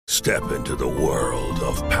Step into the world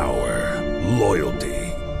of power, loyalty,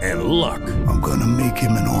 and luck. I'm gonna make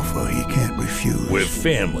him an offer he can't refuse. With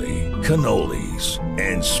family, cannolis,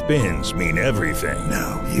 and spins mean everything.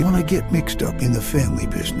 Now, you wanna get mixed up in the family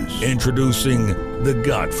business. Introducing The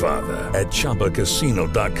Godfather at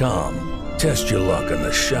ChumbaCasino.com. Test your luck in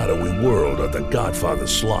the shadowy world of The Godfather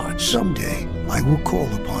slot. Someday, I will call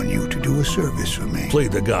upon you to do a service for me. Play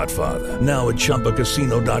The Godfather now at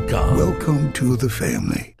ChumbaCasino.com. Welcome to the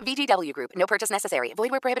family. VGW Group. No purchase necessary. Void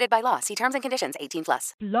where prohibited by law. See terms and conditions.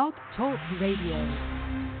 18+. Blog Talk Radio.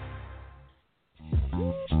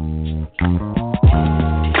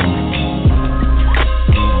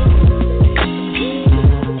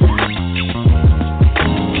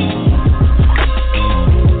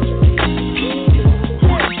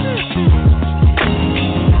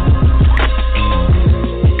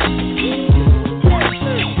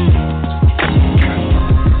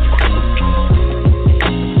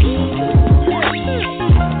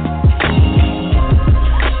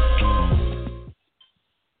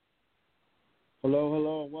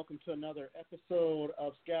 Hello, and welcome to another episode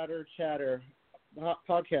of Scatter Chatter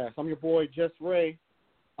podcast. I'm your boy, Jussray,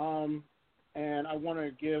 and I want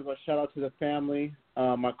to give a shout-out to the family,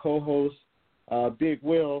 my co-host, Big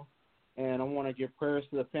Will, and I want to give prayers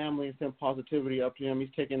to the family and send positivity up to him. He's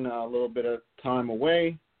taking a little bit of time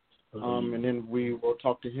away, and then we will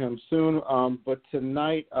talk to him soon. But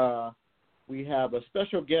tonight we have a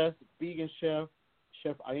special guest, vegan chef,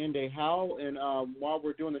 Chef Ayinde Howell, and while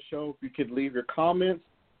we're doing the show, if you could leave your comment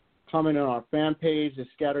on our fan page, the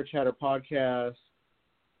Scatter Chatter Podcast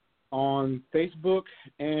on Facebook,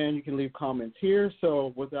 and you can leave comments here.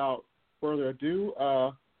 So without further ado,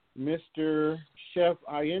 Mr. Chef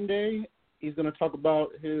Ayinde, he's going to talk about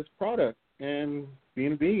his product and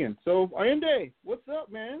being vegan. So Ayinde, what's up,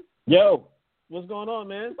 man? Yo, what's going on,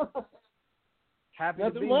 man? Happy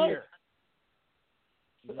to be here.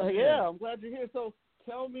 Yeah, I'm glad you're here. So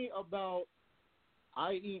tell me about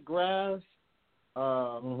I Eat Grass,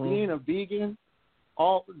 being a vegan.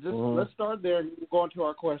 Let's start there and go on to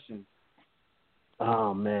our questions.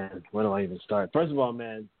 Oh, man, where do I even start? First of all,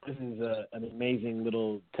 man, this is an amazing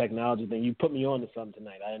little technology thing. You put me on to something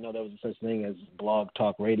tonight. I didn't know there was such thing as Blog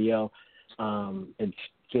Talk Radio. It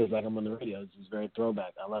feels like I'm on the radio. It's just very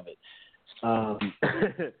throwback. I love it. I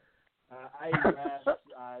Eat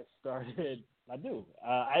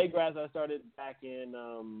Grass, I started back in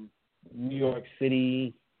New York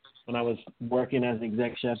City when I was working as an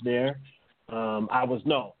exec chef there. What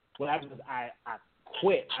happened was I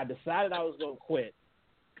quit. I decided I was going to quit.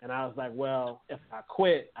 And I was like, well, if I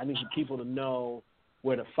quit, I need people to know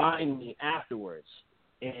where to find me afterwards.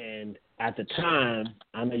 And at the time,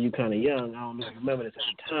 I know you're kind of young. I don't know if you remember this. At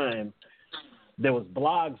the time, there was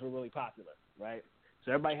blogs were really popular, right?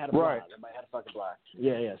 So everybody had a blog. Right. Everybody had a fucking blog.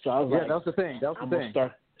 Yeah. So I was like, that was the thing.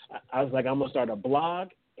 I was like, I'm gonna start a blog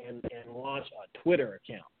and launch a Twitter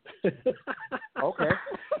account. Okay.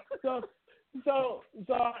 So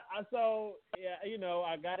yeah,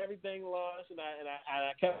 I got everything launched and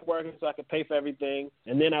I kept working so I could pay for everything.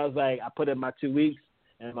 And then I was like, I put in my 2 weeks,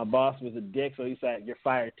 and my boss was a dick, so he said, "You're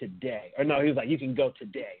fired today." Or no, he was like, "You can go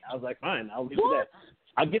today." I was like, "Fine, I'll leave today.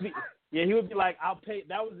 I'll give you." Yeah, he would be like, "I'll pay."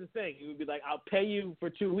 That was the thing. He would be like, "I'll pay you for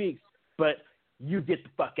 2 weeks, but you get the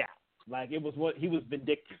fuck out." Like it was what he was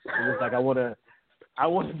vindictive. It was like, I want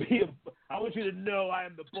you to know I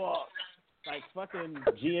am the boss. Like fucking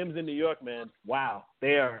GMs in New York, man. Wow,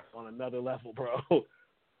 they are on another level, bro.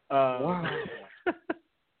 Wow.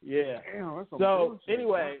 Yeah. Damn, that's some so bullshit,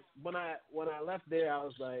 anyway, when I left there, I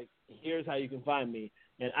was like, "Here's how you can find me."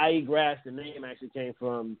 And I Eat Grass, the name actually came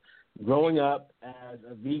from growing up as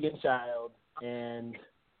a vegan child and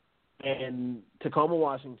Tacoma,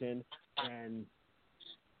 Washington, and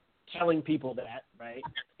telling people that, right,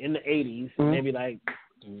 in the 80s, maybe like,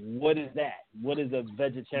 what is that? What is a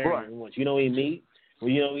vegetarian want? You don't eat meat? Well,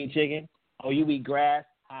 you don't eat chicken? Oh, you eat grass?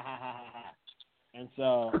 Ha, ha, ha, ha, ha. And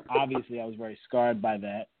so, obviously, I was very scarred by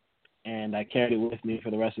that, and I carried it with me for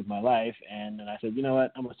the rest of my life, and then I said, you know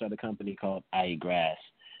what? I'm going to start a company called I Eat Grass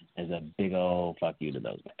as a big old fuck you to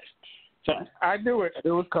those guys. So I knew it.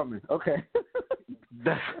 It was coming. Okay.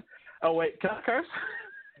 Oh, wait. Can I curse?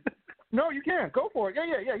 No, you can. Go for it.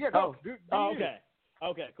 Yeah. Go. Okay.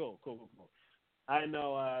 Okay, cool. I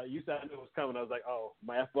know you said I knew it was coming. I was like, oh,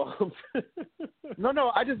 my F-bombs.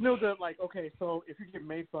 No, I just knew that, like, okay, so if you get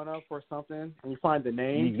made fun of for something and you find the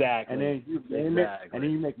name, exactly, and then you name it, and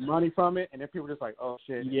then you make money from it, and then people are just like, oh,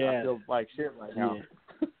 shit, I feel like shit right now.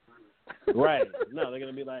 Yeah. Right. No, they're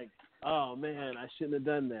going to be like, oh, man, I shouldn't have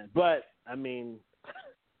done that. But, I mean,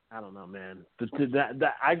 I don't know, man.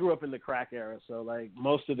 I grew up in the crack era, so, like,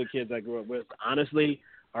 most of the kids I grew up with, honestly,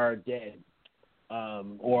 are dead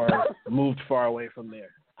or moved far away from there.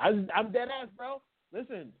 I'm dead ass, bro.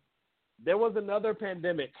 Listen, there was another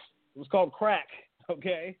pandemic. It was called crack,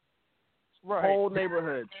 okay? Right. Whole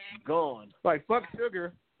neighborhood gone. Like, fuck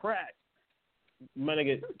sugar. Crack. My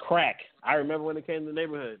nigga, crack. I remember when it came to the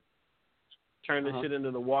neighborhood. Turned this shit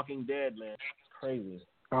into The Walking Dead, man. It's crazy.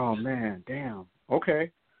 Oh, man. Damn.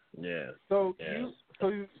 Okay. Yeah. So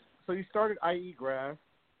you started IE Grass,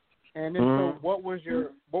 and then so what was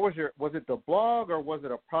it the blog or was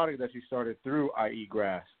it a product that you started through IE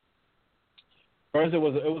Grass? First, it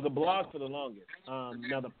was a blog for the longest.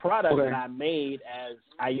 Now, the product that I made as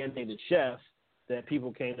Ayinde the Chef that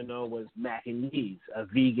people came to know was Mac Yease, a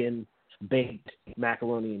vegan baked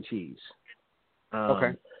macaroni and cheese.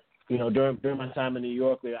 You know, during my time in New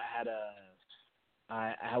York,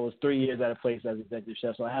 I was 3 years at a place as executive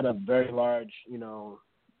chef, so I had a very large, you know,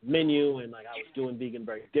 menu, and like I was doing vegan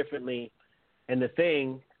very differently. And the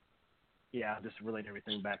thing, I'll just relate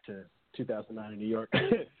everything back to 2009 in New York.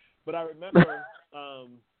 But I remember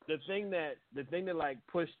the thing that like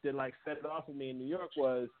pushed and like set it off for me in New York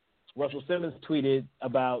was Russell Simmons tweeted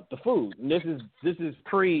about the food, and this is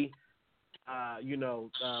pre, what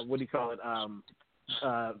do you call it?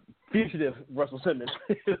 Fugitive Russell Simmons.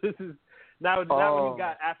 This is now when he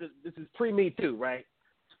got after. This is pre Me Too, right?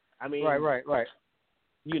 I mean, right.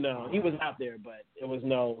 You know, he was out there, but there was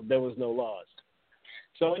no laws.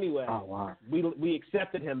 So anyway, we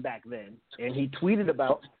accepted him back then, and he tweeted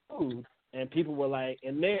about food, and people were like,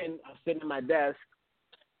 and then I'm sitting at my desk,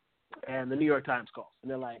 and the New York Times calls,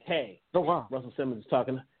 and they're like, hey, Russell Simmons is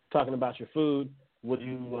talking about your food. Would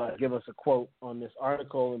you give us a quote on this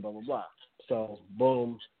article and blah, blah, blah. So,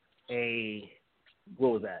 boom,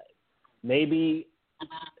 what was that? Maybe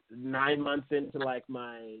 9 months into, like,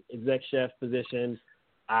 my exec chef position,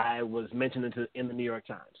 I was mentioned in the New York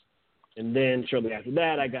Times. And then shortly after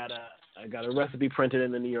that, I got a recipe printed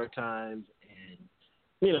in the New York Times, and,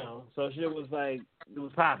 you know, so shit was like, it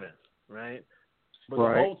was popping, right? But the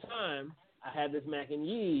whole time, I had this Mac and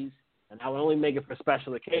Yease, and I would only make it for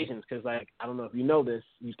special occasions because, like, I don't know if you know this,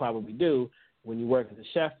 you probably do. When you work as a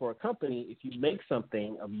chef for a company, if you make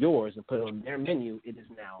something of yours and put it on their menu, it is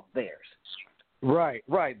now theirs. Right,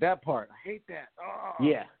 that part. I hate that. Oh.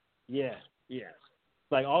 Yeah.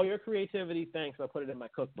 Like, all your creativity, thanks, I'll put it in my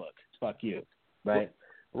cookbook. Fuck you, right?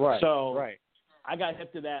 So I got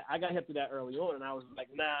hip to that. Early on, and I was like,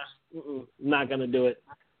 nah, not gonna do it.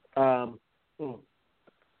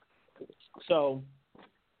 So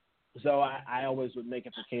I always would make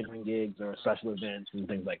it for catering gigs or special events and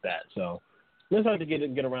things like that. So I started to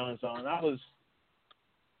get around and so on.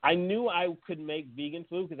 I knew I could make vegan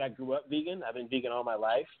food because I grew up vegan. I've been vegan all my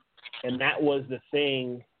life, and that was the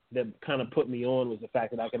thing that kind of put me on, was the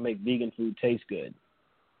fact that I can make vegan food taste good.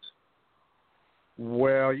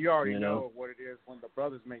 Well, you already know what it is when the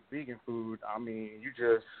brothers make vegan food. I mean,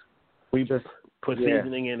 we just put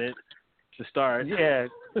seasoning in it to start. Yeah,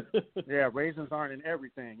 raisins aren't in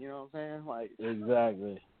everything. You know what I'm saying? Like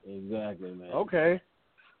exactly, man. Okay.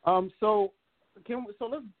 So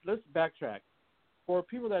let's backtrack. For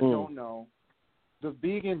people that don't know, the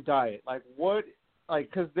vegan diet, like what? Like,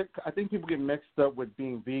 because I think people get mixed up with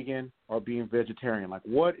being vegan or being vegetarian. Like,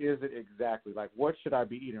 what is it exactly? Like, what should I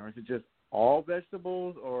be eating? Or is it just all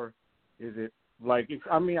vegetables, or is it like?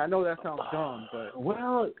 I mean, I know that sounds dumb, but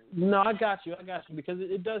no, I got you because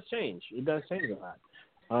it does change. It does change a lot.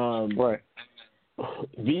 Right.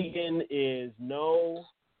 Vegan is no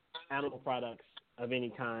animal products of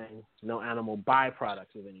any kind, no animal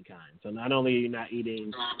byproducts of any kind. So not only are you not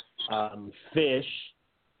eating fish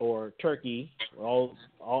or turkey, all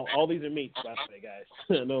these are meats, by the way, guys.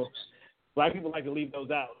 I know black people like to leave those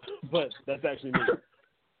out, but that's actually meat.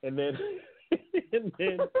 And then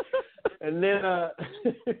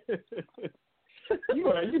you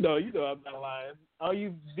know I'm not lying. Oh,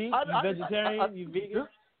 you vegetarian? You vegan?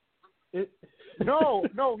 No.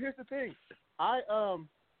 Here's the thing.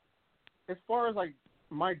 As far as like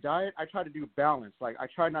my diet, I try to do balance. Like I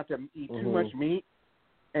try not to eat too much meat,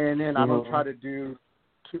 and then I don't try to do.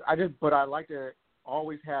 But I like to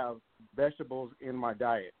always have vegetables in my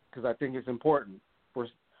diet because I think it's important.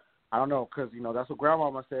 I don't know, because that's what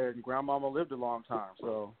Grandmama said, and Grandmama lived a long time,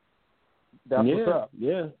 so that's what's up.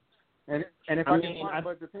 Yeah. And if I can find,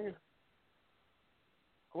 but the thing is,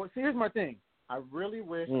 here's my thing. I really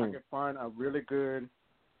wish I could find a really good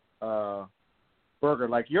burger.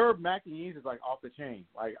 Like your Mac and Yease is like off the chain.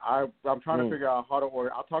 Like I'm trying to figure out how to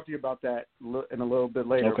order. I'll talk to you about that in a little bit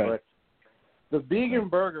later. Okay. But the vegan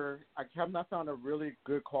burger, I have not found a really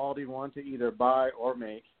good quality one to either buy or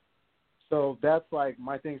make. So that's like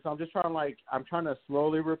my thing. So I'm just trying to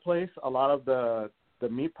slowly replace a lot of the the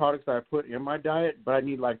meat products that I put in my diet, but I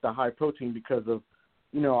need like the high protein because of,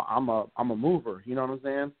 I'm a mover. You know what I'm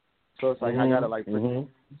saying? So it's like I gotta like.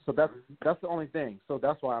 So that's the only thing. So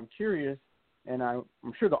that's why I'm curious, and I'm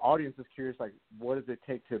sure the audience is curious. Like, what does it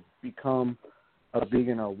take to become a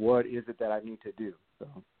vegan, or what is it that I need to do? So.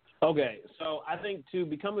 Okay, so I think to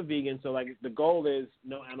become a vegan, so like the goal is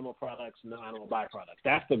no animal products, no animal byproducts.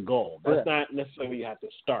 That's the goal. That's not necessarily where you have to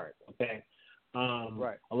start, okay?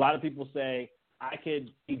 Right. A lot of people say, I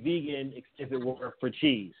could be vegan if it were for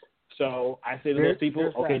cheese. So I say to those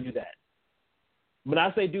people, okay, do that. But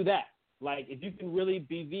I say do that. Like, if you can really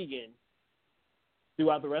be vegan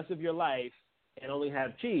throughout the rest of your life and only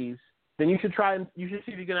have cheese, then you should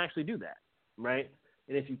see if you can actually do that, right?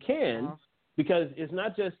 And if you can, because it's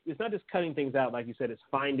not just cutting things out, like you said. It's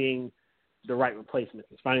finding the right replacements.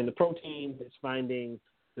 It's finding the proteins. It's finding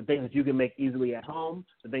the things that you can make easily at home,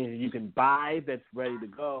 the things that you can buy that's ready to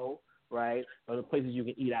go, right, or the places you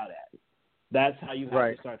can eat out at. That's how you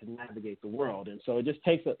have to start to navigate the world. And so it just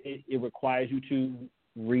takes it requires you to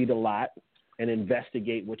read a lot and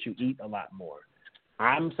investigate what you eat a lot more.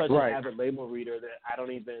 I'm such an avid label reader that I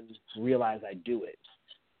don't even realize I do it.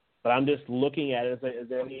 But I'm just looking at it and say, is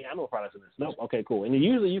there any animal products in this? Nope. Okay, cool. And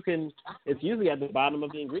it's usually at the bottom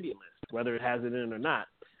of the ingredient list, whether it has it in it or not.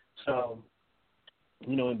 So,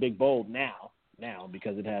 in big bold now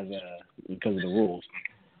because it has because of the rules.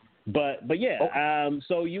 But yeah,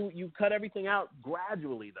 so you cut everything out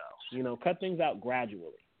gradually though. Cut things out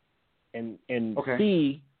gradually, and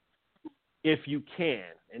see if you can,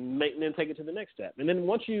 and then take it to the next step. And then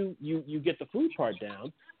once you get the food part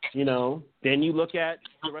down, then you look at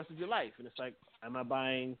the rest of your life, and it's like, am I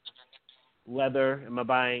buying leather? Am I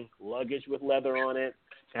buying luggage with leather on it?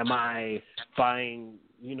 Am I buying,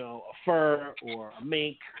 a fur or a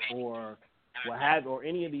mink or or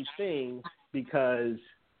any of these things because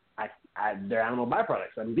they're animal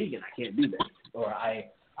byproducts. I'm vegan. I can't do that. Or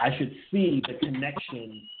I should see the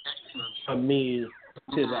connection from me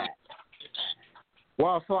to that.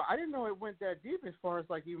 Wow, so I didn't know it went that deep as far as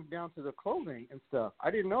like even down to the clothing and stuff. I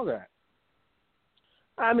didn't know that.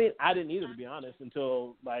 I mean, I didn't either, to be honest,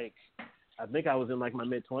 until like I think I was in like my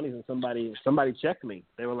mid-20s and somebody checked me.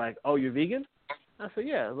 They were like, "Oh, you're vegan?" I said,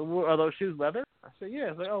 "Yeah." "Are those shoes leather?" I said, "Yeah."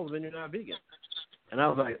 It's like, "Oh, then you're not vegan." And I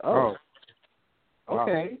was like, "Oh,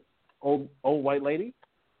 okay." Wow. Old white lady.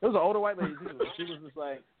 It was an older white lady too. She was just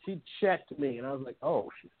like, she checked me, and I was like, "Oh,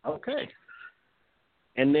 okay."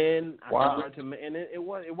 And then I started to, and it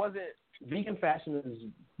wasn't. Vegan fashion is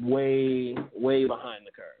way behind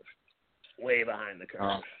the curve. Way behind the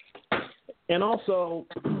curve. And also,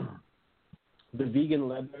 the vegan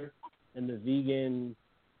leather and the vegan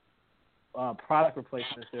product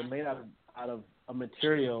replacements, they're made out of a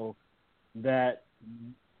material that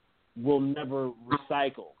will never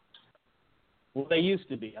recycle. Well, they used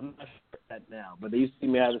to be. I'm not sure that now, but they used to be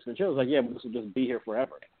made out of this material. It's like, yeah, but this will just be here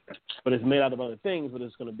forever. But it's made out of other things, but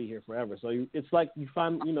it's going to be here forever. So it's like you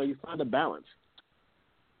find a balance.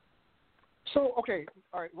 So, okay,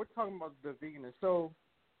 all right, we're talking about the veganism. So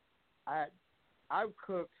I've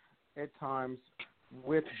cooked at times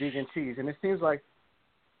with vegan cheese, and it seems like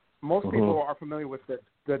most people are familiar with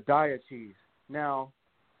the diet cheese. Now,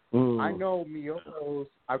 I know Miyoko's.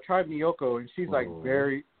 I've tried Miyoko, and she's like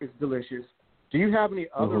it's delicious. Do you have any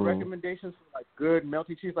other recommendations for like good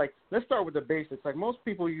melty cheese? Like, let's start with the basics. Like, most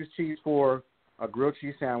people use cheese for a grilled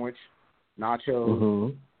cheese sandwich,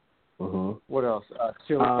 nachos. What else?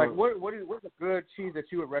 Chili. Like, what's a good cheese that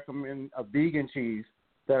you would recommend? A vegan cheese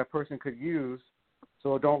that a person could use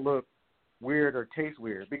so it don't look weird or taste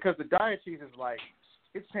weird? Because the diet cheese is like,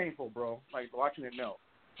 it's painful, bro. Like watching it melt.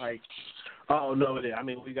 Like, oh no, it is. I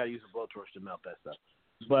mean, we got to use a blowtorch to melt that stuff.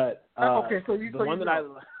 But okay, so the one that I.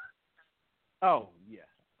 Oh yeah,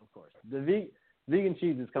 of course. The vegan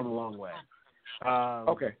cheese has come a long way.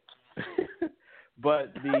 Okay.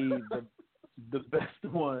 But the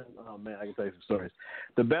best one, oh man, I can tell you some stories.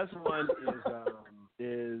 The best one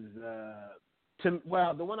is the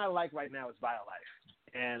one I like right now is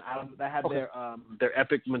BioLife, and I had their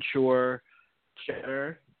Epic Mature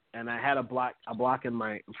cheddar, and I had a block in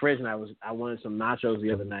my fridge, and I wanted some nachos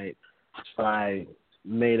the other night, so I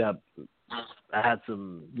made up. I had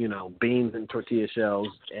some, beans and tortilla shells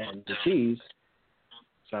and the cheese.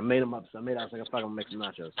 So I made them up. So I was like, I'm going to make some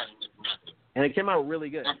nachos. And it came out really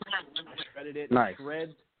good. I shredded it. Nice.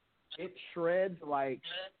 It shreds like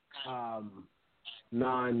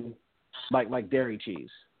like dairy cheese.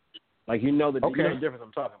 Like, you know the difference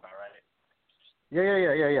I'm talking about, right?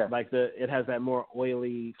 Yeah. Like it has that more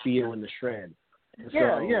oily feel in the shred. And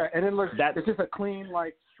yeah. And it looks, it's just a clean,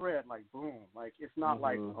 like, shred, like, boom. Like, it's not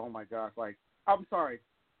like, oh my gosh, like, I'm sorry.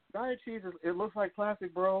 diet cheese, it looks like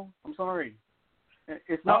plastic, bro. I'm sorry.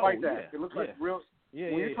 It's not like that. Yeah, it looks like real.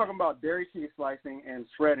 Yeah, when you're talking about dairy cheese slicing and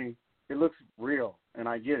shredding, it looks real, and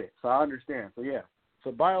I get it. So I understand. So, yeah.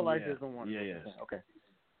 So BioLife is the one. Yeah.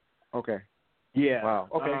 Okay. Yeah. Wow.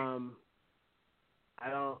 Okay.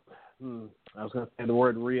 I was going to say the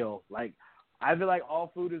word real. Like, I feel like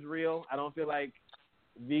all food is real. I don't feel like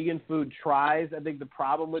vegan food tries. I think the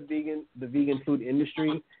problem with the vegan food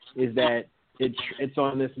industry is that it's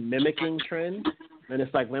on this mimicking trend. And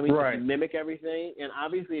it's like, let me just mimic everything. And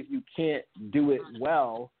obviously, if you can't do it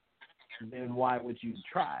well, then why would you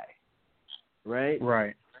try? Right?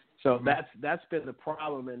 Right. So that's been the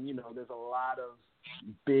problem. And, there's a lot of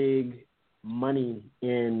big money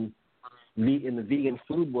in the vegan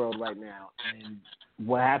food world right now. And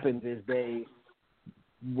what happens is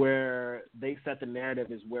where they set the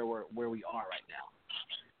narrative is where we are right now.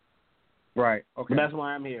 Right. Okay. But that's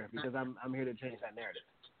why I'm here, because I'm here to change that narrative.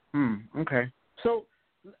 Okay. So,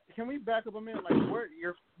 can we back up a minute? Like,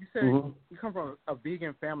 you said you come from a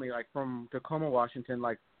vegan family, like from Tacoma, Washington.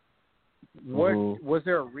 Like, what was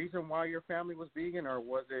there a reason why your family was vegan, or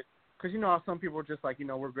was it because how some people are just like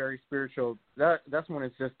we're very spiritual? That's when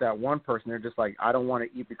it's just that one person. They're just like, I don't want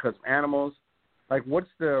to eat because of animals. Like, what's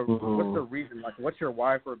the reason? Like, what's your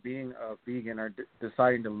why for being a vegan or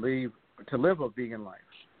deciding to live a vegan life?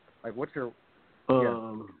 Like, what's your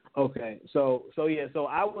Okay, so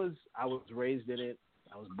I was raised in it.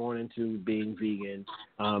 I was born into being vegan,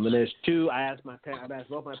 and there's two. I've asked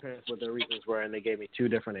both my parents what their reasons were, and they gave me two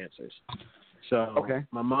different answers. So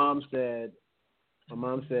my mom said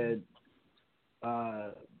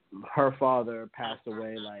her father passed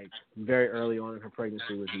away like very early on in her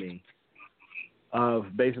pregnancy with me,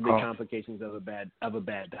 of basically complications of a bad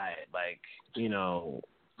diet, like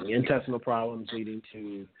intestinal problems leading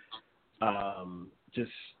to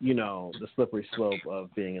just the slippery slope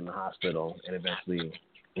of being in the hospital and eventually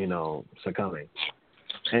succumbing.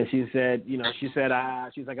 And she said she's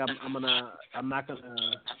like, I'm not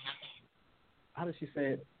gonna, how did she say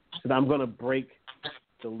it? She said, I'm gonna break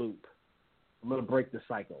the loop. I'm gonna break the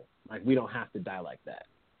cycle. Like, we don't have to die like that.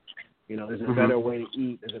 There's a better way to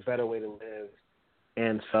eat. There's a better way to live.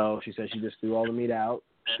 And so she said she just threw all the meat out,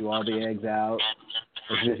 threw all the eggs out.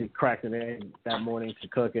 And she cracked an egg that morning to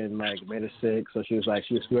cook and made her sick. So she was like,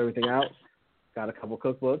 she just threw everything out, got a couple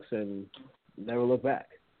cookbooks, and never looked back.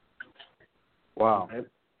 Wow. Right?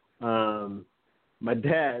 My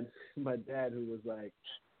dad, who was like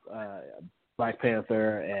Black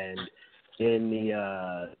Panther and in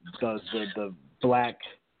the black,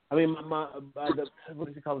 I mean, what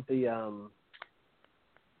does he call it?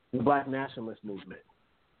 The Black nationalist movement.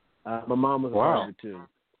 My mom was a part of it too.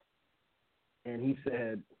 And he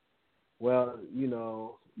said, well,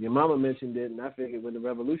 your mama mentioned it, and I figured when the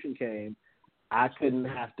revolution came, I couldn't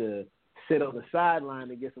have to sit on the sideline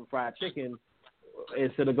to get some fried chicken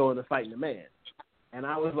instead of going to fighting the man. And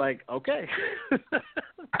I was like, okay.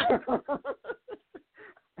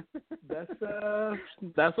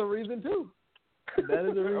 That's a reason too. That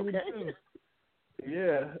is a reason too.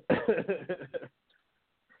 Yeah.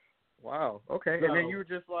 Wow. Okay. So, and then you were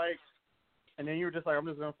just like, I'm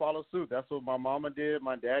just going to follow suit. That's what my mama did.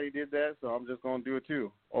 My daddy did that, so I'm just going to do it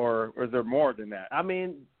too. Or is there more than that? I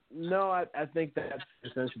mean, no, I think that's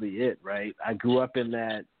essentially it, right? I grew up in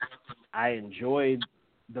that I enjoyed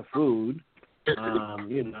the food.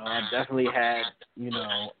 I definitely had,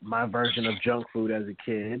 my version of junk food as a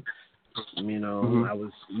kid. I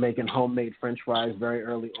was making homemade French fries very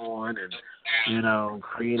early on and,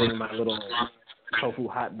 creating my little tofu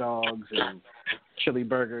hot dogs and chili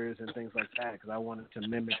burgers and things like that because I wanted to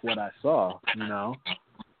mimic what I saw,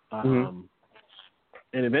 And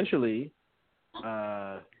eventually,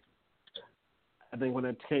 I think when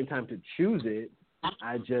it came time to choose it,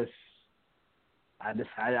 I decided,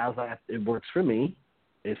 I was like, it works for me.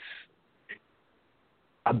 It's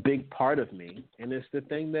a big part of me, and it's the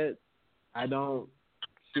thing that I don't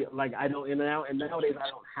feel like and nowadays I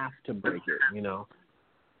don't have to break it,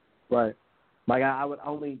 Right. Like, I would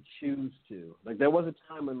only choose to. Like, there was a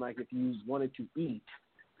time when, if you wanted to eat,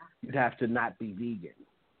 you'd have to not be vegan.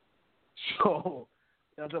 So,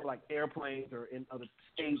 instead of, airplanes or in other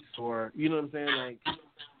states or, you know what I'm saying? Like,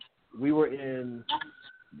 we were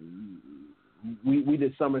we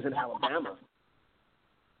did summers in Alabama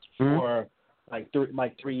for,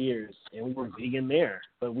 3 years, and we were vegan there.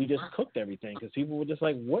 But we just cooked everything because people were just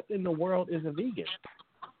like, what in the world is a vegan?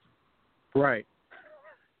 Right.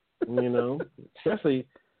 Especially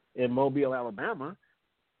in Mobile, Alabama.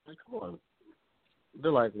 Like, come on.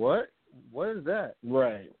 They're like, what? What is that?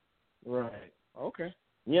 Right. Okay.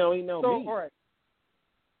 You know, meat. All right.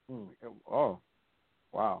 Oh,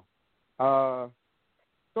 wow.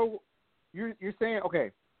 So you're saying,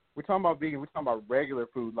 okay, we're talking about vegan. We're talking about regular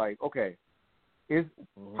food. Like, okay,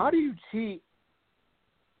 how do you cheat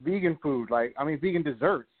vegan food? Like, I mean, vegan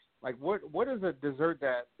desserts. Like, what is a dessert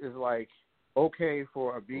that is like okay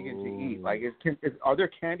for a vegan to eat? Like, are there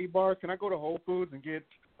candy bars? Can I go to Whole Foods and get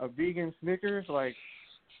a vegan Snickers? Like,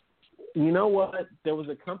 you know what? There was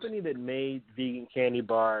a company that made vegan candy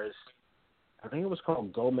bars. I think it was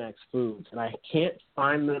called Gomax Foods, and I can't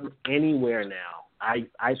find them anywhere now. I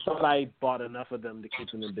thought I bought enough of them to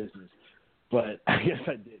keep them in business, but I guess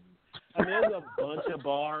I didn't. I mean, there's a bunch of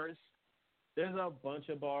bars.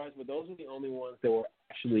 But those are the only ones that were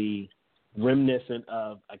actually reminiscent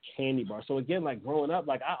of a candy bar. So again, like growing up,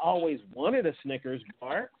 like I always wanted a Snickers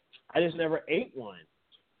bar. I just never ate one.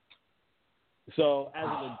 So as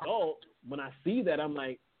an adult, when I see that, I'm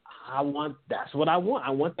like, that's what I want.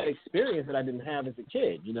 I want that experience that I didn't have as a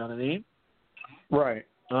kid. You know what I mean? Right.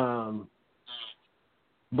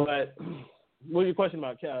 But what was your question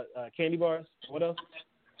about candy bars? What else?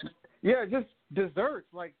 Yeah, just desserts.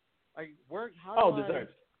 Like where? How do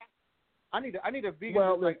desserts. I need a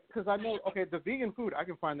vegan, because I know, okay, the vegan food, I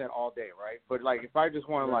can find that all day, right? But, like, if I just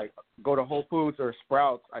want to, like, go to Whole Foods or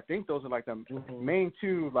Sprouts, I think those are, like, the main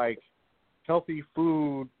two, like, healthy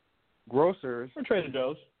food grocers. Or Trader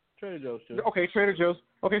Joe's. Trader Joe's, too. Okay, Trader Joe's.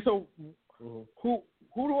 Okay, so who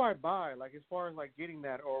do I buy, like, as far as, like, getting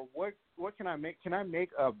that? Or what can I make? Can I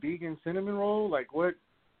make a vegan cinnamon roll? Like,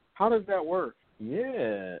 how does that work?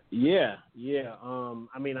 Yeah.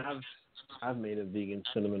 I mean, I've made a vegan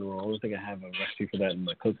cinnamon roll. I don't think I have a recipe for that in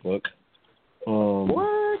my cookbook.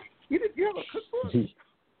 What? You have a cookbook?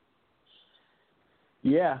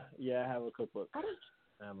 Yeah, I have a cookbook.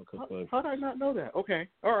 How did I not know that? Okay,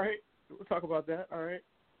 all right. We'll talk about that. All right.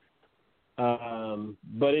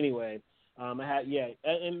 But anyway, I had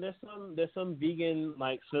and there's some vegan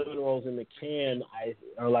like cinnamon rolls in the can.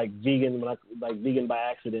 Are like vegan vegan by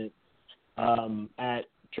accident. At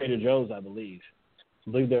Trader Joe's, I believe. I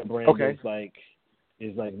believe their brand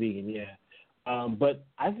is like vegan, yeah. But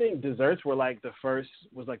I think desserts were the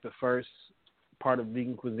first part of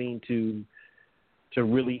vegan cuisine to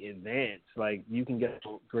really advance. Like you can get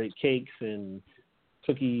great cakes and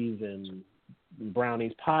cookies and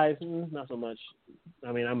brownies, pies, not so much.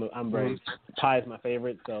 I mean, I'm very pie is my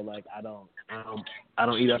favorite, so like I don't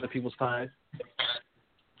eat other people's pies.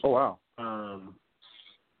 Oh wow.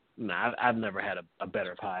 I've never had a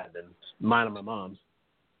better pie than mine or my mom's.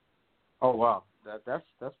 Oh wow,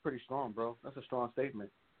 that's pretty strong, bro. That's a strong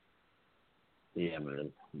statement. Yeah,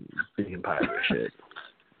 man, vegan pies are shit.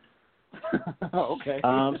 Okay.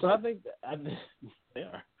 So I think they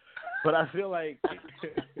are, but I feel like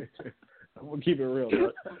I'm gonna keep it real.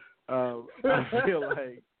 But, I feel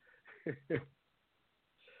like.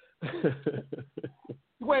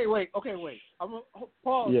 Wait. Okay, wait. I'm gonna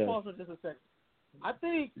pause for just a second. I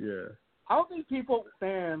don't think people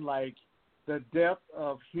understand like the depth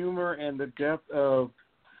of humor and the depth of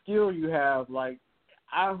skill you have. Like,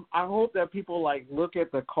 I hope that people like look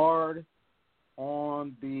at the card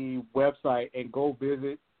on the website and go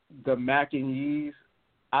visit the Mac Yease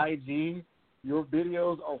IG. Your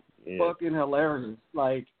videos are fucking hilarious.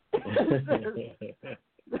 Like,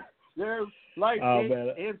 they're like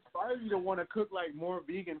it inspires you to want to cook like more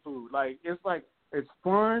vegan food. Like it's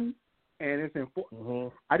fun. And it's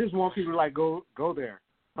important. I just want people to like go there.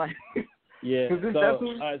 Like, yeah.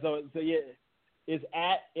 So it's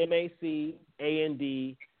at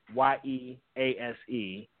MacAndeYease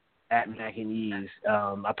at Mac Yease.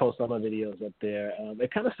 I post all my videos up there.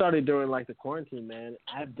 It kind of started during like the quarantine, man.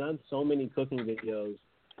 I've done so many cooking videos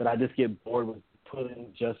that I just get bored with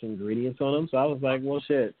putting just ingredients on them. So I was like, well,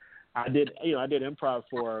 shit. I did improv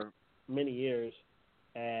for many years.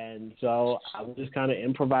 And so I was just kind of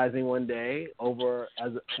improvising one day over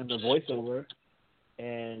as a voiceover,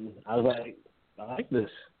 and I was like, I like this,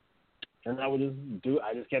 and I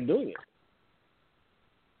just kept doing it.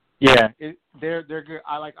 Yeah, they're good.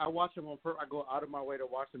 I watch them I go out of my way to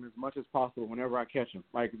watch them as much as possible whenever I catch them.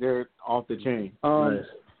 Like they're off the chain. Nice.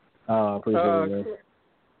 Appreciate it, man.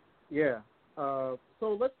 Yeah. So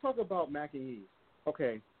let's talk about Mac Yease.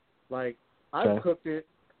 Okay, like I've cooked it.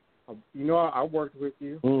 You know, I worked with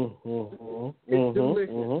you. It's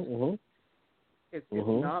delicious.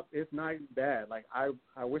 It's not bad. Like I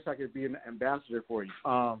wish I could be an ambassador for you.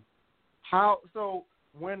 So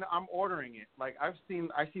when I'm ordering it, like I see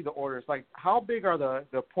the orders. Like how big are the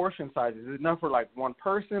portion sizes? Is it enough for like one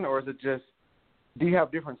person, or is it just? Do you have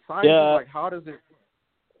different sizes? Yeah. Like how does it?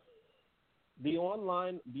 The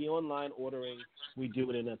online ordering, we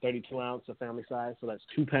do it in a 32 ounce, a family size, so that's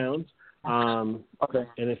 2 pounds. Okay.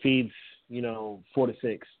 And it feeds 4 to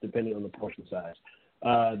 6, depending on the portion size.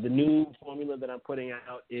 The new formula that I'm putting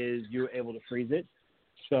out is you're able to freeze it.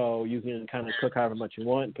 So you can kind of cook however much you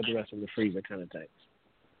want, put the rest in the freezer kind of thing.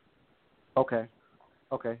 Okay.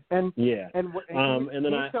 And yeah. And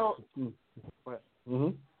then Go ahead.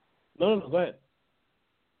 No, go ahead.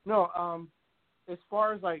 No, as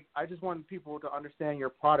far as like, I just want people to understand your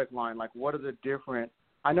product line. Like, what are the different?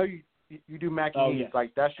 I know you do Mac Yease, yes.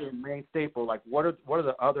 like that's your main staple. Like, what are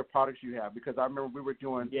the other products you have? Because I remember we were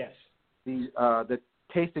doing the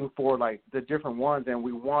tasting for like the different ones, and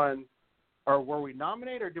we won. Or were we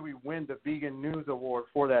nominated, or did we win the Vegan News Award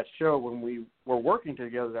for that show when we were working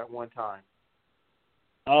together that one time?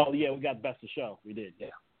 Oh yeah, we got best of show. We did, yeah.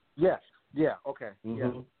 Yes. Yeah. Okay.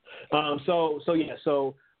 Mm-hmm. Yeah.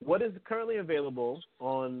 So what is currently available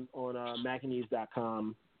on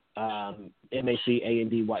macandyease.com,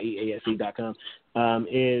 MacAndyEase.com,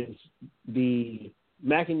 is the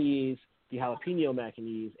Mac and Yease, the jalapeno Mac and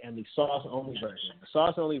Yease, and the sauce only version. The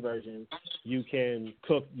sauce only version, you can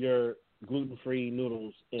cook your gluten-free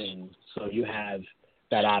noodles in, so you have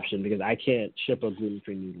that option because I can't ship a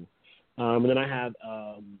gluten-free noodle. And then I have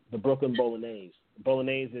the Brooklyn Bolognese.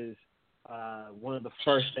 Bolognese is one of the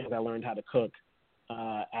first things I learned how to cook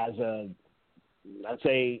I'd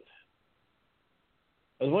say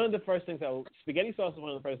it was one of the first things spaghetti sauce is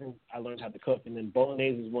one of the first things I learned how to cook, and then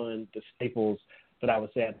bolognese is one of the staples that I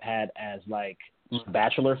would say I've had as like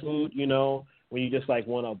bachelor food, when you just like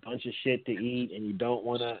want a bunch of shit to eat and you don't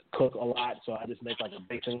want to cook a lot. So I just make like a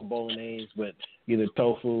big thing of bolognese with either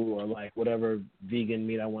tofu or like whatever vegan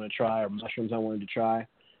meat I want to try or mushrooms I wanted to try.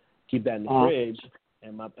 Keep that in the fridge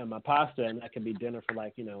and my pasta, and that can be dinner for 4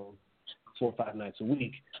 or 5 nights a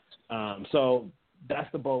week. So that's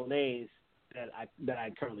the bolognese that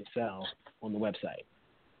I currently sell on the website.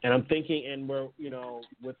 And I'm thinking, and we're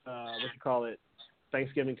with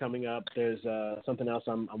Thanksgiving coming up, there's something else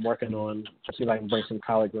I'm working on to see if I can bring some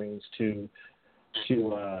collard greens to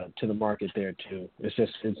the market there too.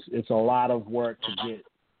 It's a lot of work to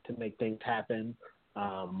make things happen,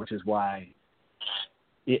 which is why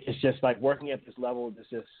it's just like working at this level. It's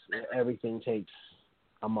just everything takes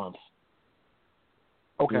a month.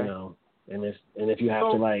 Okay. And if you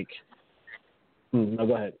have to no,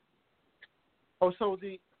 go ahead. So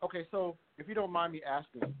if you don't mind me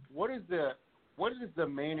asking, what is the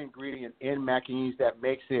main ingredient in Mac and Yease that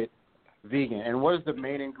makes it vegan, and what is the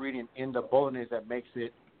main ingredient in the bolognese that makes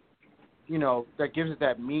it, that gives it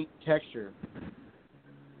that meat texture?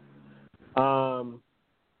 You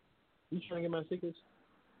trying to get my secrets?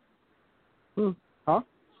 Huh?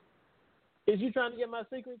 Is you trying to get my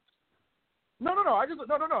secrets? No. I just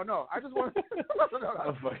want. No. I don't want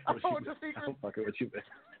your secrets. I'm fucking with you, man.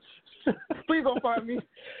 Please don't find me.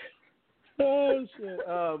 Oh shit.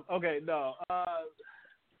 Okay, no.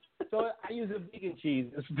 So I use a vegan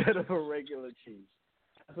cheese instead of a regular cheese.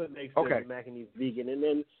 That's what makes the Mac and Yease vegan. And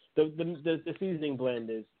then the seasoning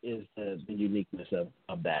blend is the uniqueness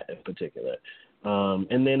of that in particular.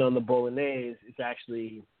 And then on the bolognese, it's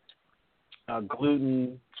actually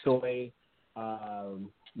gluten, soy,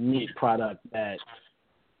 meat product that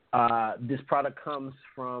this product comes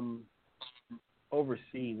from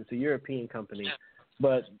overseas. It's a European company,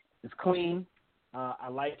 but it's clean. I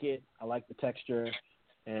like it. I like the texture,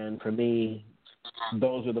 and for me,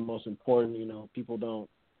 those are the most important. A lot of people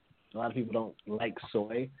don't like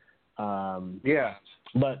soy.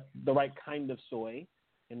 But the right kind of soy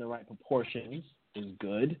in the right proportions is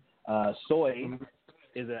good. Soy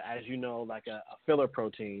is like a filler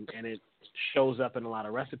protein, and it shows up in a lot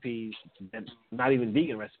of recipes, and not even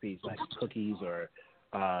vegan recipes, like cookies or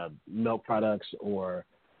milk products or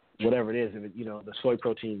whatever it is. If the soy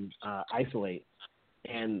protein isolate,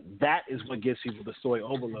 and that is what gives people the soy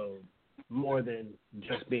overload more than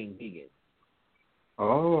just being vegan.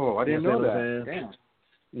 Oh, I didn't know that. Damn.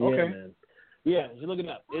 Yeah, okay. Man. Yeah, you look it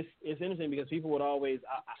up. It's interesting because people would always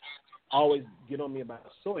get on me about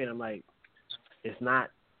soy, and I'm like, it's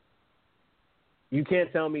not. You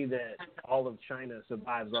can't tell me that all of China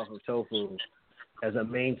survives off of tofu as a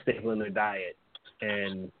main staple in their diet,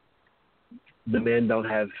 and the men don't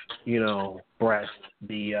have, breasts.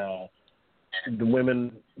 The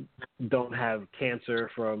women don't have cancer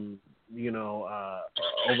from,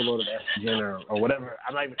 overload of estrogen or whatever.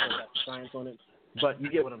 I'm not even sure if that's the science on it, but you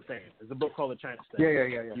get what I'm saying. There's a book called The China Study.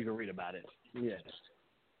 Yeah. You can read about it. Yeah.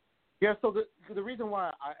 Yeah. So the reason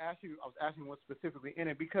why I was asking what's specifically in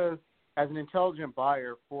it, because as an intelligent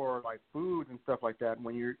buyer for like foods and stuff like that,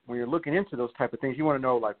 when you're looking into those type of things, you want to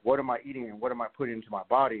know like what am I eating and what am I putting into my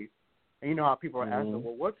body, and you know how people are asking,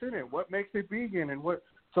 well, what's in it? What makes it vegan? And what?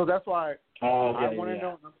 So that's why I want to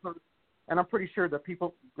know. and I'm pretty sure the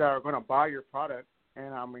people that are going to buy your product,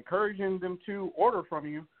 and I'm encouraging them to order from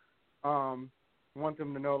you, want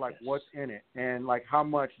them to know, like, what's in it and, like, how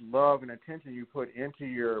much love and attention you put into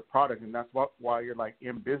your product, and that's why you're, like,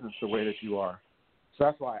 in business the way that you are. So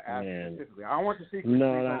that's why I asked specifically. I don't want the secret.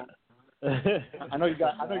 No, I know you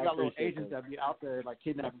got little agents that be out there, like,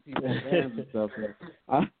 kidnapping people in vans and stuff.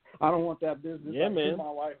 I don't want that business. Yeah, man.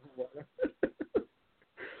 My wife.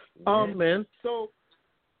 Man. So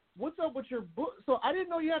what's up with your book? So I didn't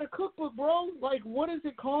know you had a cookbook, bro. Like, what is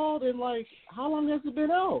it called, and, like, how long has it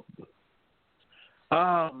been out?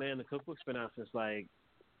 Oh, man, the cookbook's been out since, like,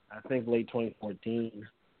 I think late 2014,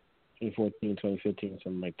 2015,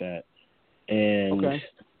 something like that. And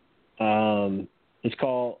it's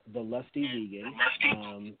called The Lusty Vegan.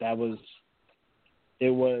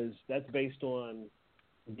 That's based on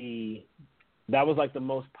that was, like, the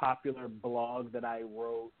most popular blog that I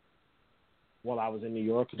wrote while I was in New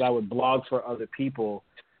York, because I would blog for other people,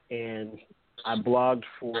 and I blogged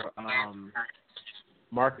for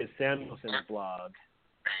Marcus Samuelson's blog.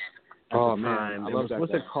 Oh man, I love that.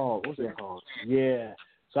 What's it called? Yeah.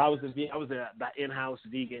 So I was the in-house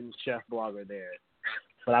vegan chef blogger there.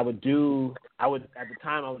 But I would at the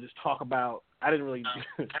time I would just talk about. I didn't really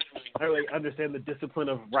understand the discipline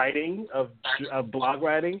of writing, of blog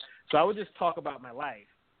writing. So I would just talk about my life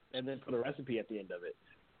and then put a recipe at the end of it.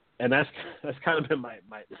 And that's kind of been my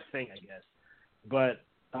thing, I guess. But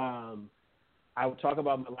I would talk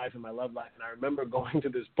about my life and my love life. And I remember going to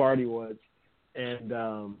this party once, and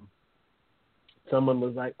someone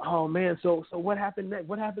was like, "Oh man, so what happened next?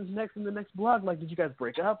 What happens next in the next blog? Like, did you guys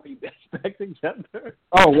break up? Are you back together?"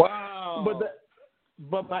 Oh wow!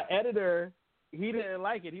 But my editor, he didn't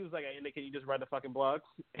like it. He was like, "Ayinde, can you just write the fucking blog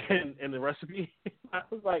and the recipe?" I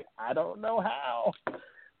was like, "I don't know how,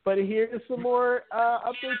 but here's some more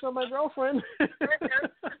updates on my girlfriend."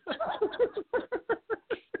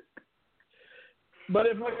 But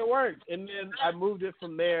it fucking worked. And then I moved it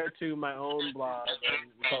from there to my own blog, and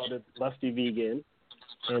we called it Lusty Vegan.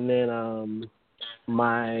 And then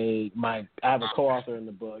I have a co-author in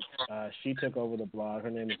the book. She took over the blog. Her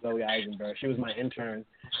name is Zoe Eisenberg. She was my intern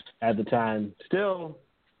at the time. Still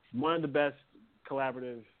one of the best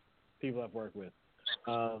collaborative people I've worked with.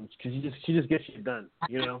 Because she just gets shit done,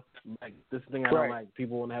 you know? Like, this is the thing I don't like.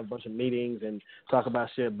 People want to have a bunch of meetings and talk about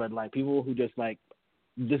shit, but, like, people who just, like,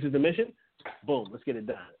 this is the mission, boom, let's get it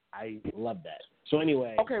done. I love that. So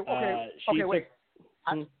anyway, wait.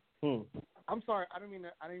 I'm sorry. I didn't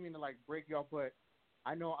mean to like break you off, but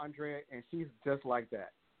I know Andrea, and she's just like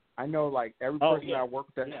that. I know, like, every person that I work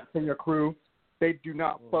with that's in your crew, they do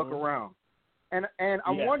not fuck around. And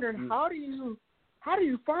I'm wondering, how do you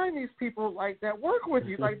find these people, like, that work with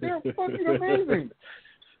you? Like, they're fucking amazing.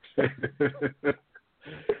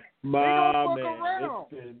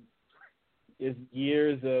 It's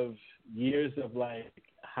years of like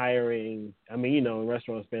hiring. I mean, you know, in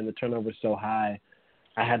restaurants, man, the turnover is so high.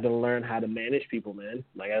 I had to learn how to manage people, man.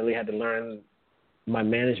 Like, I really had to learn my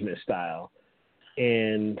management style.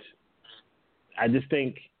 And I just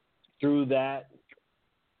think through that,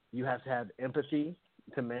 you have to have empathy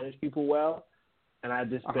to manage people well. And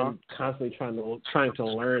I've just been constantly trying to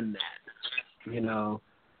learn that, you know.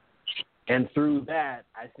 And through that,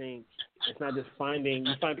 I think it's not just you find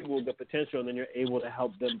people with the potential, and then you're able to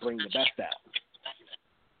help them bring the best out.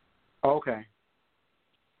 Okay.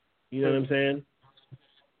 You know what I'm saying?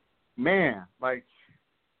 Man, like,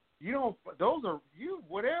 whatever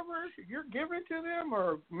you're giving to them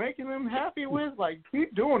or making them happy with, like,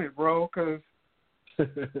 keep doing it, bro, because,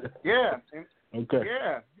 yeah. Okay.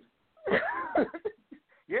 Yeah.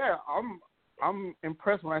 Yeah, I'm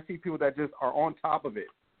impressed when I see people that just are on top of it.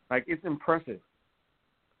 Like, it's impressive.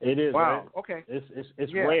 It is. Wow. Right? Okay.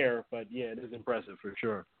 It's rare, but yeah, it is impressive for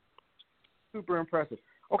sure. Super impressive.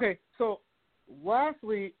 Okay, so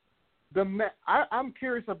lastly, I'm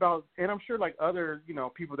curious about, and I'm sure like other, you know,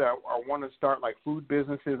 people that are want to start like food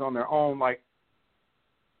businesses on their own, like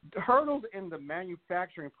the hurdles in the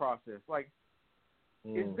manufacturing process. Like,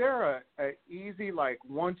 is there a easy like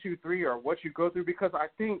 1, 2, 3 or what you go through? Because I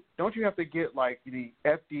think, don't you have to get like the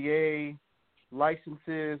FDA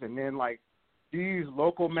licenses, and then like, do you use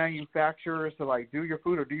local manufacturers to like do your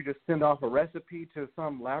food, or do you just send off a recipe to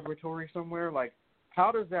some laboratory somewhere? Like, how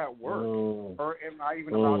does that work? Or am I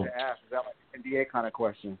even allowed to ask? Is that like an NDA kind of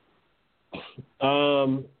question?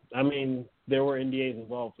 I mean, there were NDAs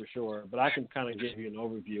involved for sure, but I can kind of give you an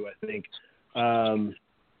overview. I think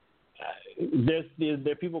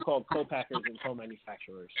there are people called co-packers and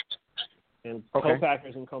co-manufacturers, and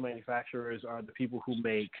co-packers and co-manufacturers are the people who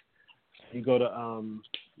make. You go to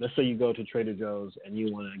let's say you go to Trader Joe's and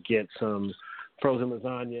you want to get some frozen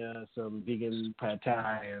lasagna, some vegan pad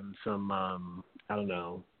thai, and some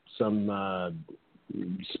some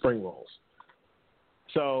spring rolls.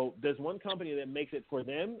 So there's one company that makes it for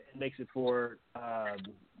them, and makes it for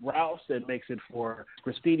Ralph's, that makes it for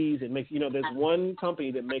Christides, and there's one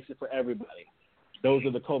company that makes it for everybody. Those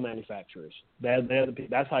are the co-manufacturers.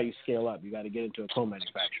 That's how you scale up. You got to get into a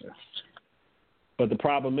co-manufacturer. But the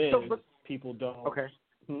problem is people don't. Okay.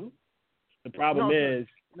 The problem is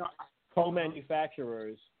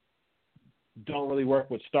co-manufacturers don't really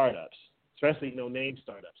work with startups, especially no-name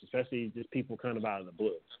startups, especially just people kind of out of the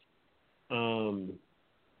blue.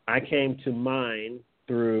 I came to mine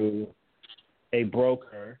through a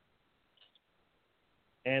broker,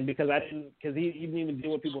 and because he didn't even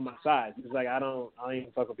deal with people my size. He's like, I don't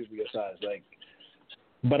even fuck with people your size. Like,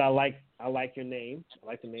 but I like your name. I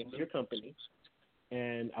like the name of your company,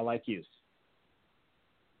 and I like you.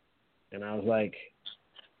 And I was like,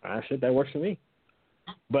 shit, that works for me.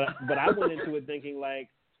 But I went into it thinking like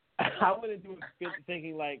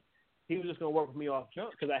he was just gonna work with me off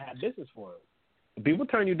jump because I had business for him. People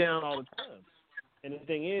turn you down all the time, and the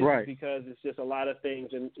thing is, because it's just a lot of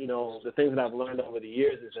things, and the things that I've learned over the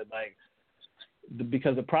years is that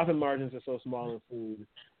because the profit margins are so small in food,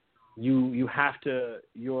 you have to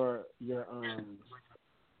your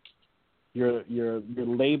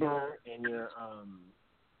labor and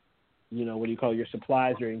your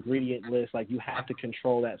supplies, your ingredient list, like you have to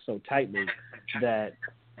control that so tightly that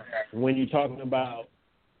when you're talking about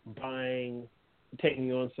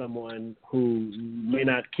taking on someone who may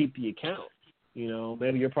not keep the account,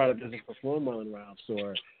 maybe your product doesn't perform well in Ralph's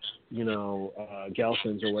or,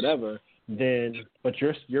 Gelson's or whatever, but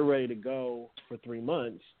you're ready to go for 3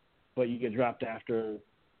 months, but you get dropped after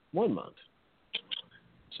 1 month.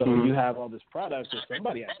 So you have all this product that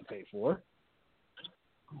somebody has to pay for.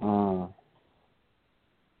 You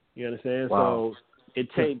understand? Wow. So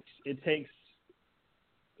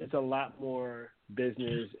it's a lot more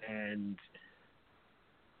business, and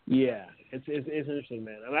it's interesting,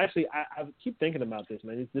 man. And actually, I keep thinking about this,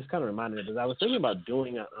 man. This kind of reminded me because I was thinking about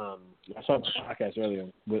doing I saw a podcast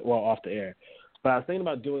earlier, off the air, but I was thinking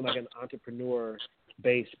about doing like an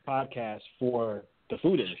entrepreneur-based podcast for the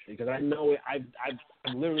food industry because I know I've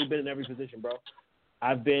literally been in every position, bro.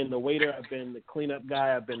 I've been the waiter, I've been the cleanup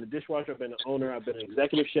guy, I've been the dishwasher, I've been the owner, I've been an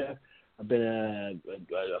executive chef, I've been a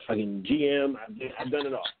fucking GM. I've done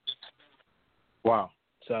it all. Wow.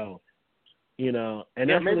 So, and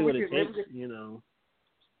that's really what it takes,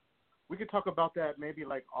 We could talk about that maybe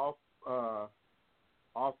like off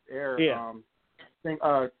air. Yeah. I think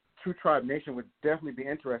True Tribe Nation would definitely be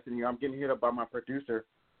interested in you. I'm getting hit up by my producer.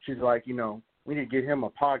 She's like, we need to get him a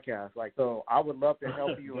podcast. Like, so I would love to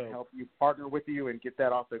help you and help you partner with you and get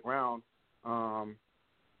that off the ground.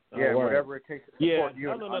 Whatever it takes to support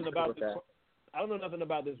you. I don't know nothing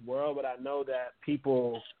about this world, but I know that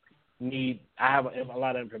people I have a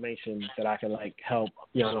lot of information that I can help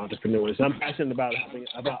young entrepreneurs. I'm passionate about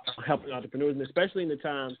helping entrepreneurs, and especially in the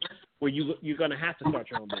times where you're going to have to start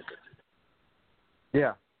your own business.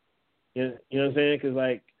 Yeah. You know what I'm saying? Because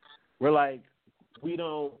we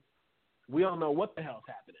don't know what the hell's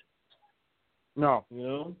happening. No.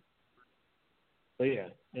 But yeah.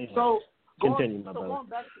 Anyway, so continue, my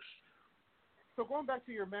brother. Going back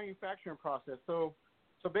to your manufacturing process, so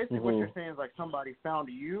basically what you're saying is somebody found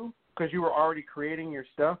you because you were already creating your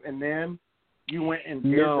stuff, and then you went and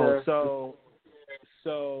did So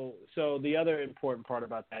the other important part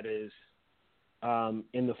about that is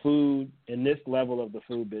in this level of the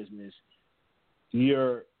food business,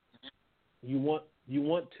 you want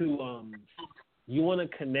to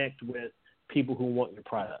connect with people who want your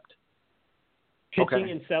product. Pitching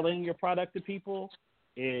and selling your product to people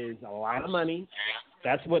is a lot of money.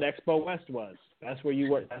 That's what Expo West was. That's where you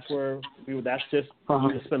work. That's where you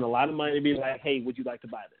spend a lot of money to be like, hey, would you like to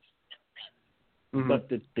buy this? Mm-hmm. But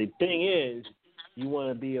the thing is, you want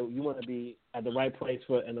to be at the right place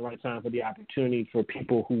and the right time for the opportunity for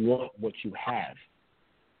people who want what you have.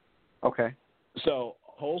 Okay. So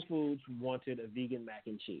Whole Foods wanted a vegan mac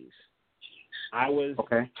and cheese. I was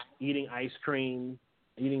eating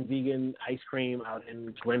vegan ice cream out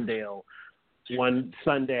in Glendale one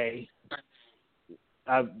Sunday,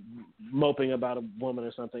 moping about a woman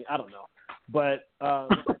or something. I don't know, but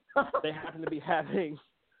they happened to be having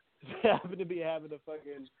a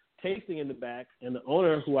fucking tasting in the back, and the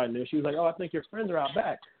owner, who I knew, she was like, "Oh, I think your friends are out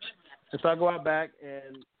back." And so I go out back,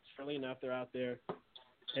 and surely enough, they're out there,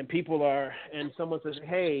 and and someone says,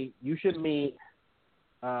 "Hey, you should meet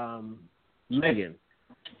Megan.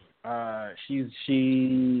 You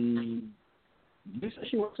said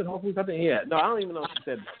she works at Whole Foods, I think. Yeah, no, I don't even know what she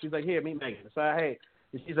said. She's like, "Here, meet Megan." So, hey,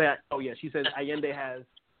 And she's like, oh, yeah. She says Ayinde has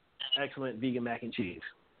excellent vegan mac and cheese.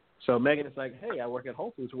 So Megan is like, hey, I work at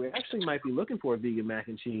Whole Foods. We actually might be looking for a vegan mac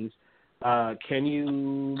and cheese. Can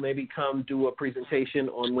you maybe come do a presentation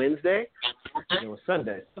on Wednesday? And it was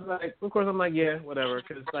Sunday. So like, of course, I'm like, yeah, whatever.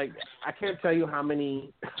 Because, like, I can't tell you how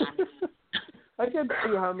many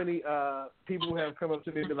people who have come up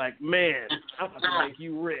to me and be like, man, I'm about to make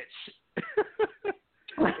you rich.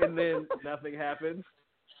 And then nothing happens.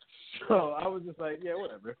 So I was just like, yeah,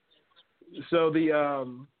 whatever. So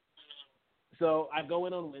so I go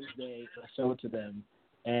in on Wednesday, I show it to them,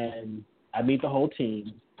 and I meet the whole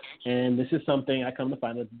team. And this is something I come to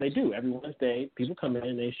find that they do. Every Wednesday, people come in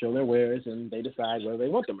and they show their wares, and they decide whether they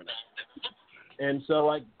want them or not. And so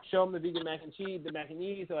I show them the vegan mac and cheese, the mac and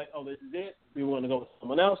cheese. They're like, oh, this is it. We want to go with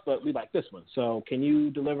someone else, but we like this one. So can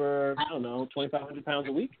you deliver, 2,500 pounds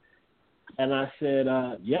a week? And I said,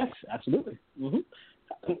 yes, absolutely. Mm-hmm.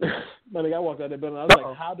 But I walked out there, and I was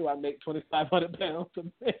like, how do I make 2,500 pounds of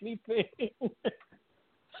anything?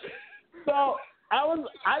 So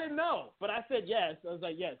I didn't know, but I said yes. I was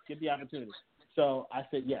like, yes, get the opportunity. So I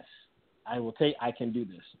said, yes, I can do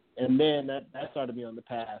this. And then that started me on the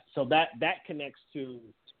path. So that connects to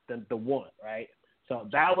the want, right? So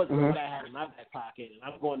that was what I had in my back pocket. And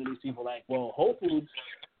I'm going to these people like, well, Whole Foods,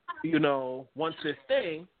 wants this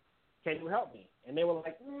thing. Can you help me? And they were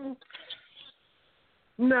like,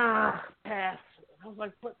 nah, pass. And I was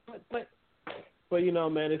like, but,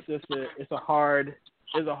 man, it's just it's a hard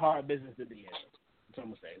business to be in. That's what I'm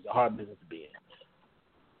gonna say. It's a hard business to be in.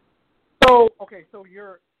 So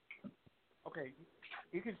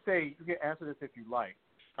you can answer this if you like,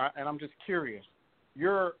 and I'm just curious.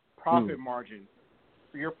 Your profit margin,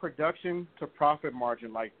 your production to profit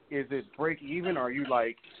margin, like, is it break even? Or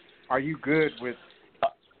are you good with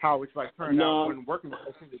how it's like turned out when working with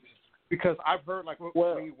us? Because I've heard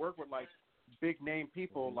when you work with like big name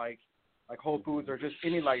people like Whole Foods or just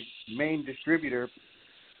any like main distributor,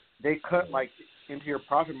 they cut like into your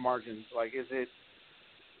profit margins. Like,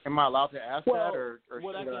 am I allowed to ask that or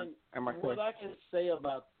what I can say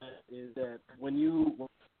about that is that when you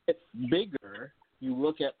get bigger, you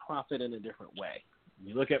look at profit in a different way.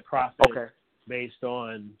 You look at profit based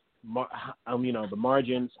on the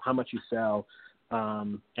margins, how much you sell,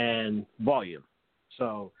 and volume.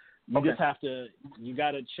 So you just have to, you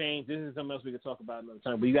got to change. This is something else we could talk about another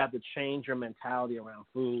time, but you have to change your mentality around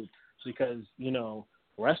food because,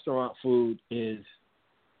 restaurant food is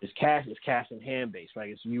cash and hand based, right?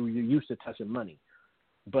 It's you're used to touching money.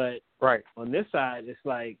 But on this side, it's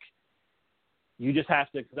like you just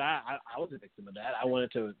have to, because I was a victim of that. I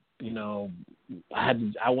wanted to,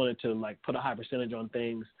 I wanted to like put a high percentage on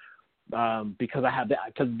things because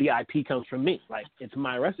because the IP comes from me. Like, it's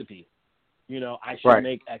my recipe. I should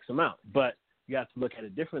make X amount. But you have to look at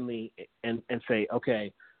it differently and say,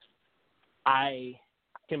 okay, I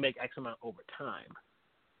can make X amount over time.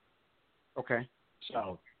 Okay.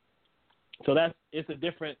 So it's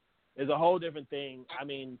a whole different thing. I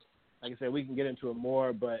mean, like I said, we can get into it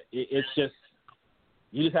more, but it's just,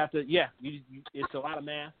 you just have to, it's a lot of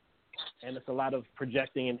math and it's a lot of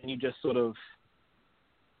projecting, and then you just sort of,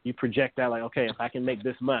 you project that like, okay, if I can make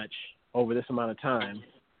this much over this amount of time,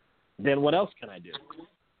 then what else can I do?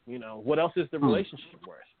 What else is the relationship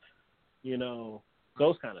worth?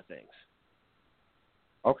 Those kind of things.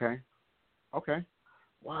 Okay.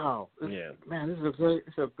 Wow. Man, this is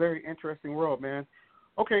a very interesting world, man.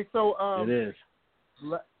 Okay, so it is.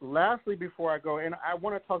 Lastly, before I go, and I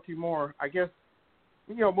want to talk to you more, I guess,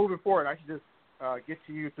 moving forward, I should just get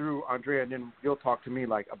to you through Andrea, and then you'll talk to me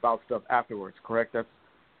like about stuff afterwards. Correct?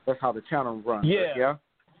 That's how the channel runs. Yeah. Right? Yeah.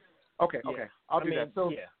 Okay. Yeah. Okay. I'll do that.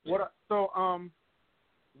 So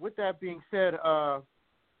with that being said,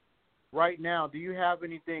 right now, do you have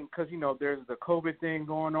anything? Because there's the COVID thing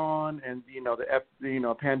going on, and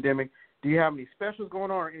the pandemic. Do you have any specials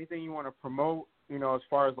going on, or anything you want to promote? As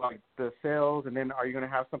far as like the sales, and then are you going to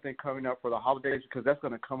have something coming up for the holidays? Because that's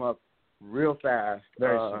going to come up real fast.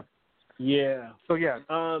 Very soon. Yeah. So yeah.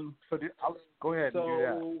 Go ahead and do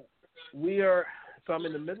that. We are. So I'm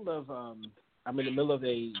in the middle of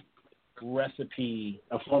a recipe,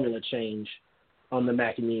 a formula change on the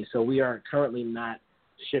Mac Yease. So we are currently not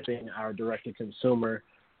shipping our direct-to-consumer,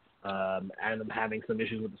 and I'm having some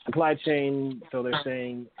issues with the supply chain, so they're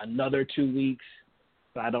saying another 2 weeks.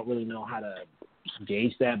 So I don't really know how to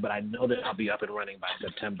gauge that, but I know that I'll be up and running by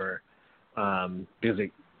September, because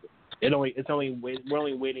we're only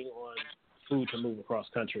waiting on food to move across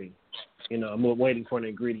country. I'm waiting for an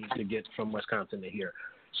ingredient to get from Wisconsin to here,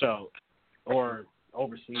 or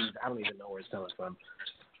overseas. I don't even know where it's coming from.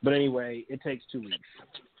 But anyway, it takes 2 weeks.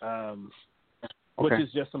 which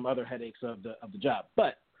is just some other headaches of the job.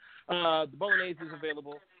 But the bolognese is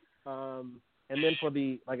available. And then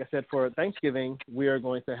for Thanksgiving, we are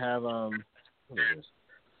going to have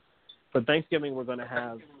for Thanksgiving we're going to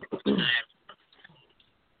have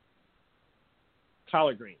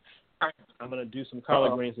collard greens. I'm going to do some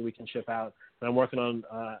collard greens that we can ship out, and I'm working on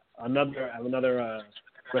another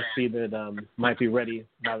recipe that might be ready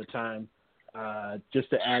by the time, just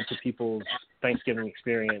to add to people's Thanksgiving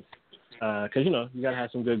experience. Because you got to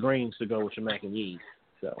have some good greens to go with your Mac Yease.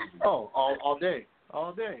 So. All day.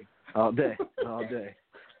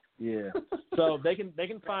 Yeah. So they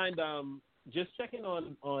can find just checking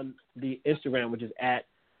on the Instagram, which is at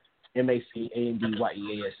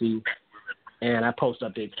MacAndyYease, and I post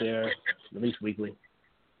updates there at least weekly.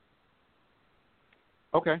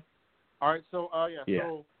 Okay. All right. So Yeah.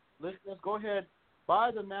 So let's go ahead.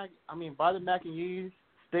 Buy the Mac and Yease.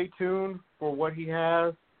 Stay tuned for what he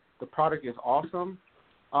has. The product is awesome.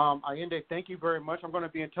 Ayinde, thank you very much. I'm going to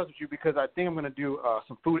be in touch with you because I think I'm going to do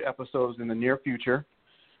some food episodes in the near future.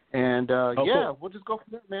 And cool. We'll just go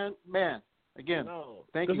from there, man. Again,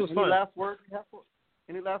 thank you. Any last words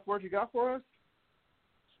you got for us?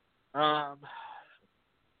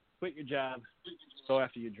 Quit your job. Go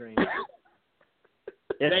after your dreams.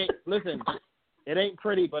 It ain't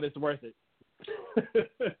pretty, but it's worth it.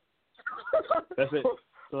 That's it.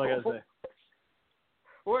 That's all I got to say.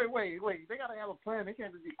 Wait. They got to have a plan. They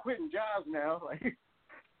can't just be quitting jobs now.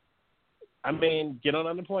 Get on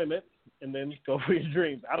unemployment and then go for your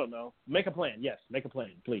dreams. I don't know. Make a plan. Yes, make a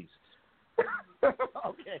plan, please.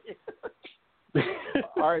 Okay.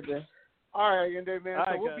 All right, then. All right, Ayinde, man.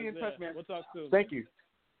 So we'll be in touch, man. We'll talk soon. Thank you.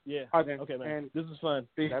 Yeah. All right, then. Okay, man. And this was fun.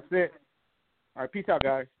 That's it. All right, peace out,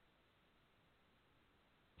 guys.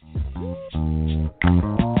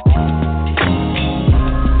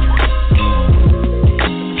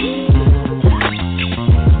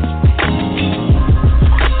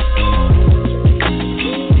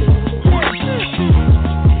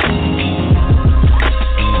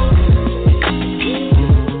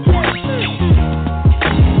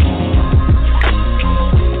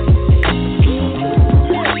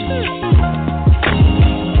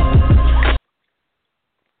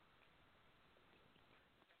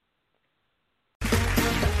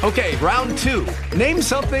 Okay, round two. Name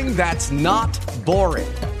something that's not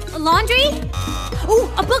boring. A laundry? Ooh,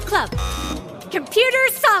 a book club. Computer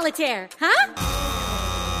solitaire, huh?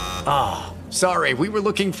 Ah, sorry, we were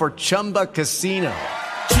looking for Chumba Casino.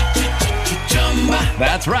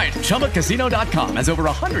 That's right, ChumbaCasino.com has over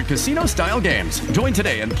 100 casino-style games. Join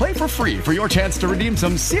today and play for free for your chance to redeem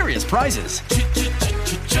some serious prizes.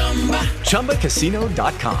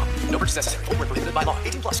 ChumbaCasino.com. No purchase necessary. Void where prohibited by law.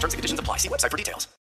 18+ terms and conditions apply. See website for details.